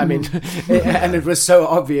know, I mean, and it was so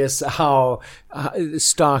obvious how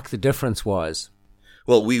stark the difference was.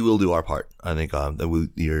 Well, we will do our part. I think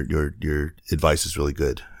your advice is really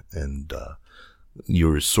good, and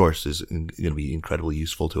your source is going to be incredibly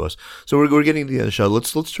useful to us. So we're getting to the end of the show.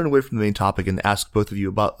 Let's turn away from the main topic and ask both of you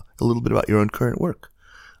about a little bit about your own current work.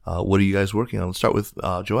 What are you guys working on? Let's start with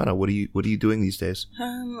Joanna. What are you doing these days?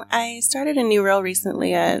 I started a new role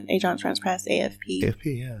recently at Agence France Presse, AFP.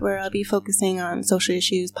 AFP, yeah. Where I'll be focusing on social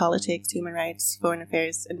issues, politics, human rights, foreign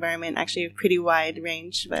affairs, environment. Actually, a pretty wide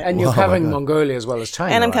range. But and you're covering Mongolia as well as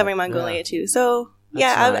China. And I'm covering Mongolia too. So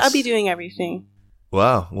nice. I'll be doing everything.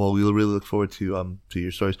 Wow. Well, we'll really look forward to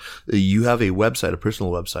your stories. You have a website, a personal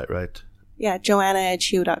website, right? Yeah,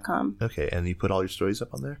 joannachu.com. Okay, and you put all your stories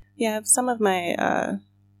up on there? Yeah, I have some of my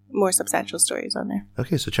more substantial stories on there.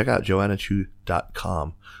 Okay, so check out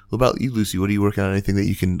joannachu.com. What about you, Lucy? What are you working on? Anything that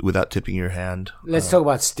you can, without tipping your hand? Let's talk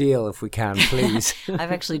about steel if we can, please.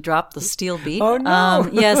 I've actually dropped the steel beat. Oh,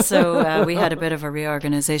 no. So we had a bit of a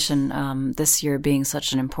reorganization this year being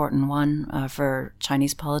such an important one for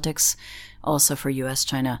Chinese politics, also for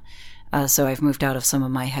U.S.-China. So I've moved out of some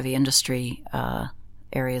of my heavy industry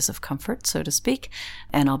areas of comfort, so to speak,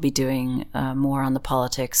 and I'll be doing more on the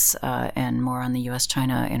politics and more on the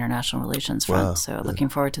U.S.-China international relations front. Wow. So looking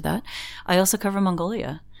forward to that. I also cover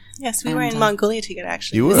Mongolia. Yes, we were in Mongolia together,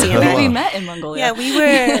 actually. You were? We met in Mongolia. Yeah, we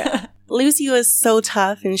were. Lucy was so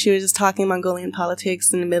tough, and she was just talking Mongolian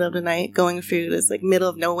politics in the middle of the night, going through this like middle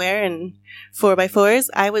of nowhere and 4x4s.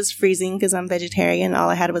 I was freezing because I'm vegetarian. All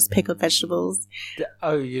I had was pickled vegetables.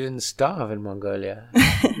 Oh, you didn't starve in Mongolia?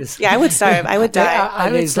 Yeah, I would starve. I would die.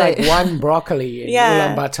 I would say like one broccoli in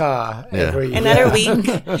Ulaanbaatar every Another week,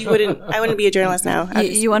 I wouldn't be a journalist now.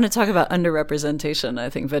 You want to talk about underrepresentation? I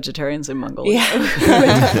think vegetarians in Mongolia.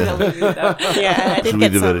 Yeah, I did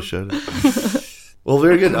get some. Well, Well,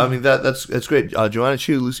 very good. I mean, that's great. Joanna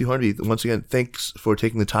Chu, Lucy Hornby, once again, thanks for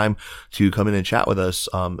taking the time to come in and chat with us,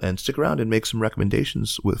 and stick around and make some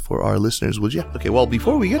recommendations for our listeners, would you? Okay, well,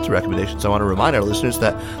 before we get to recommendations, I want to remind our listeners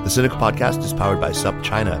that the Sinica Podcast is powered by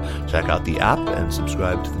SupChina. Check out the app and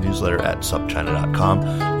subscribe to the newsletter at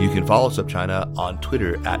supchina.com. You can follow SupChina on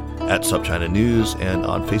Twitter at SupChina News and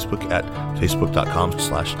on Facebook at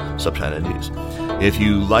facebook.com/SupChina News. If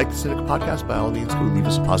you like the Sinica Podcast, by all means, go leave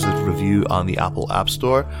us a positive review on the Apple App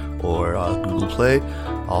Store or Google Play.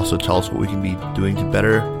 Also tell us what we can be doing to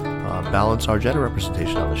better balance our gender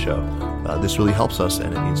representation on the show. This really helps us,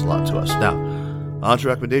 and it means a lot to us. Now, on to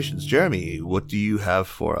recommendations. Jeremy, what do you have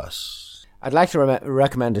for us? I'd like to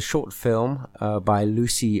recommend a short film by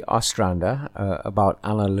Lucy Ostrander about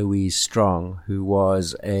Anna Louise Strong, who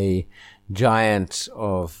was a giant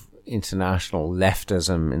of international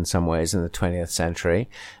leftism in some ways in the 20th century,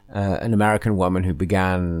 an American woman who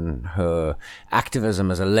began her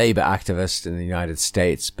activism as a labor activist in the United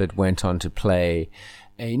States, but went on to play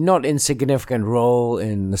a not insignificant role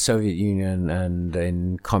in the Soviet Union and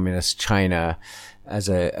in communist China as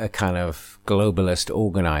a kind of globalist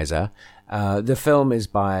organizer. The film is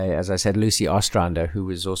by, as I said, Lucy Ostrander, who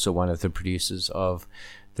was also one of the producers of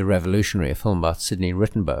The Revolutionary, a film about Sidney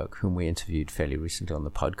Rittenberg, whom we interviewed fairly recently on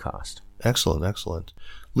the podcast. Excellent, excellent.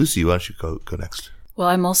 Lucy, why don't you go next? Well,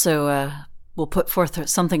 I'm also will put forth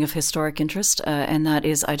something of historic interest, and that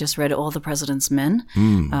is I just read All the President's Men.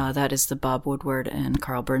 That is the Bob Woodward and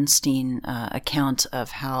Carl Bernstein account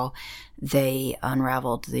of how they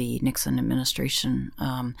unraveled the Nixon administration.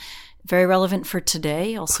 Very relevant for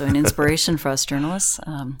today, also an inspiration for us journalists.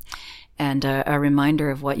 And a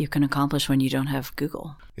reminder of what you can accomplish when you don't have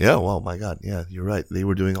Google. Yeah, well, my God, yeah, you're right. They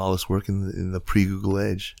were doing all this work in the pre-Google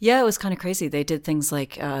age. Yeah, it was kind of crazy. They did things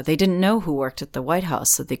like they didn't know who worked at the White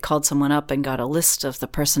House, so they called someone up and got a list of the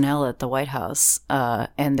personnel at the White House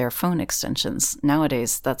and their phone extensions.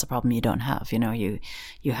 Nowadays, that's a problem you don't have. You know, you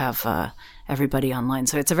have everybody online,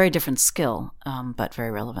 so it's a very different skill, but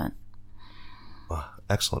very relevant. Wow,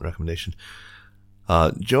 excellent recommendation.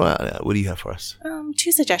 Joanna, what do you have for us?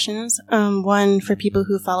 2 suggestions. One for people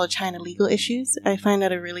who follow China legal issues. I find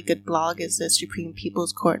that a really good blog is the Supreme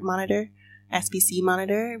People's Court Monitor, SPC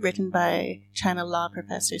Monitor, written by China law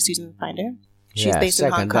professor Susan Finder. She's based in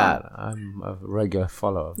Hong Kong. That. I'm a regular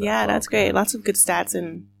follower of that. Yeah, that's great. Lots of good stats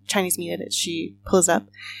in Chinese media that she pulls up.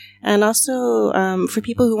 And also for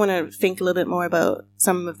people who want to think a little bit more about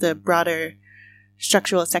some of the broader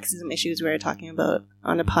structural sexism issues we were talking about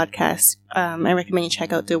on the podcast, I recommend you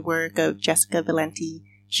check out the work of Jessica Valenti.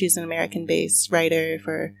 She's an American-based writer,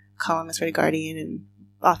 columnist for The Guardian, and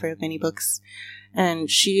author of many books.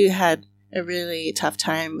 And she had a really tough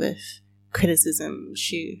time with criticism.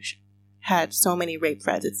 She had so many rape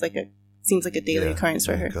threats. Seems like a daily occurrence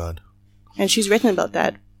for her. God. And she's written about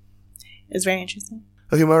that. It's very interesting.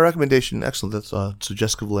 Okay, my recommendation, excellent. That's so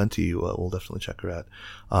Jessica Valenti. We'll definitely check her out.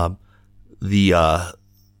 The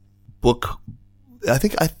book, I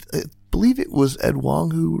believe it was Ed Wong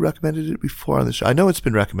who recommended it before on the show. I know it's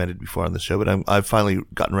been recommended before on the show, but I've finally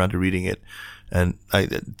gotten around to reading it, and I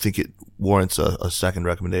think it warrants a second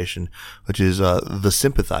recommendation, which is The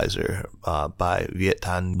Sympathizer by Viet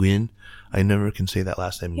Thanh Nguyen. I never can say that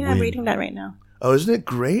last name. Yeah, Nguyen. I'm reading that right now. Oh, isn't it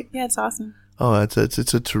great? Yeah, it's awesome. Oh, it's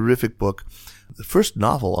a terrific book. The first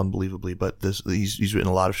novel, unbelievably, but he's written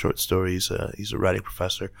a lot of short stories. He's a writing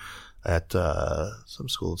professor at some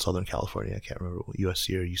school in Southern California. I can't remember,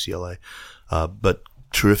 USC or UCLA. But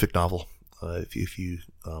terrific novel. If you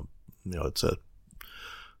it's a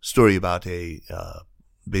story about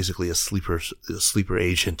basically a sleeper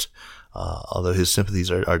agent, although his sympathies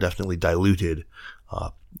are definitely diluted,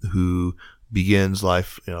 who begins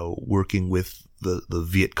life, working with the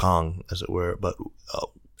Viet Cong, as it were, but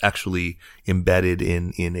actually embedded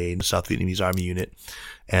in a South Vietnamese army unit,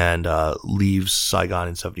 and leaves Saigon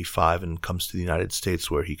in 1975 and comes to the United States,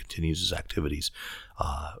 where he continues his activities.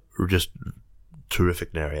 Just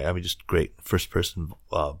terrific narrative. I mean, just great first-person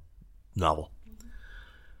novel.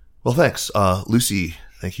 Well, thanks, Lucy.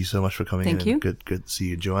 Thank you so much for coming in. Thank you. Good to see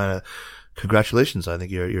you, Joanna. Congratulations. I think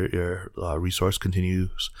your resource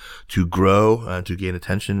continues to grow and to gain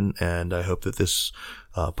attention, and I hope that this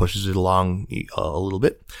pushes it along a little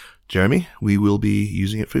bit. Jeremy, we will be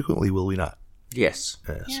using it frequently, will we not? Yes.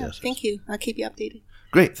 Yes. Thank you. I'll keep you updated.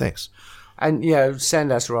 Great, thanks. And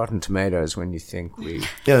send us Rotten Tomatoes when you think we.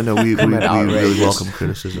 Yeah, no, we really welcome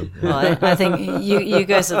criticism. Yeah. Well, I think you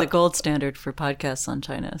guys are the gold standard for podcasts on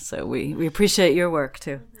China, so we appreciate your work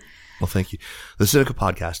too. Well, thank you. The Sinica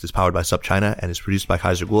Podcast is powered by SupChina and is produced by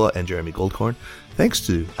Kaiser Kuo and Jeremy Goldkorn. Thanks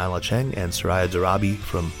to Anla Cheng and Soraya Darabi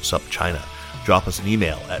from SupChina. Drop us an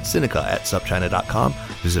email at Sinica@supchina.com.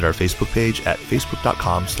 Visit our Facebook page at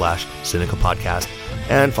facebook.com/SinicaPodcast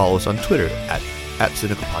and follow us on Twitter at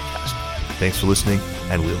SinicaPodcast. Thanks for listening,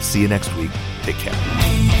 and we'll see you next week. Take care.